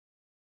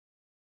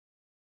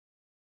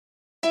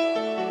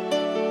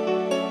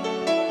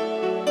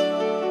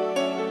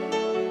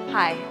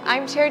Hi,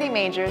 I'm Charity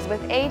Majors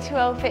with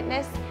A2O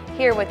Fitness,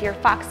 here with your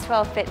Fox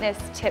 12 Fitness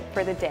tip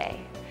for the day.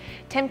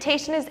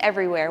 Temptation is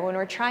everywhere when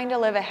we're trying to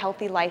live a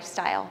healthy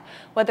lifestyle.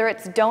 Whether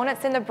it's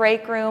donuts in the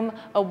break room,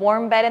 a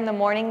warm bed in the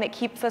morning that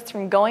keeps us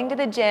from going to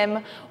the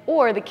gym,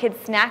 or the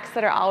kids' snacks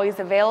that are always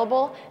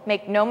available,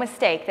 make no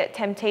mistake that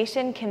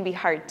temptation can be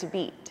hard to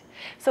beat.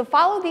 So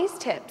follow these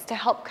tips to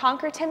help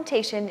conquer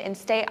temptation and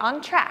stay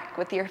on track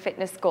with your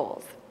fitness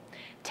goals.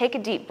 Take a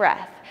deep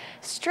breath.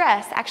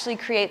 Stress actually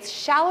creates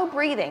shallow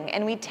breathing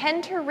and we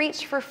tend to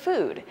reach for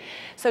food.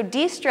 So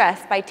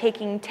de-stress by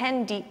taking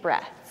 10 deep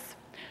breaths.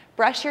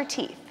 Brush your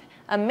teeth.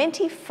 A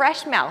minty,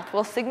 fresh mouth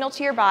will signal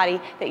to your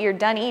body that you're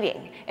done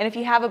eating. And if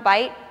you have a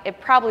bite, it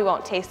probably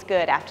won't taste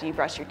good after you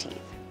brush your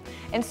teeth.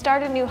 And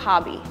start a new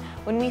hobby.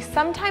 When we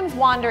sometimes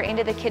wander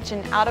into the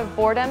kitchen out of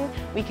boredom,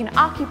 we can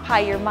occupy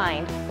your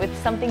mind with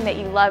something that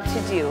you love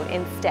to do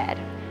instead.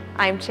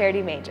 I'm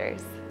Charity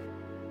Majors.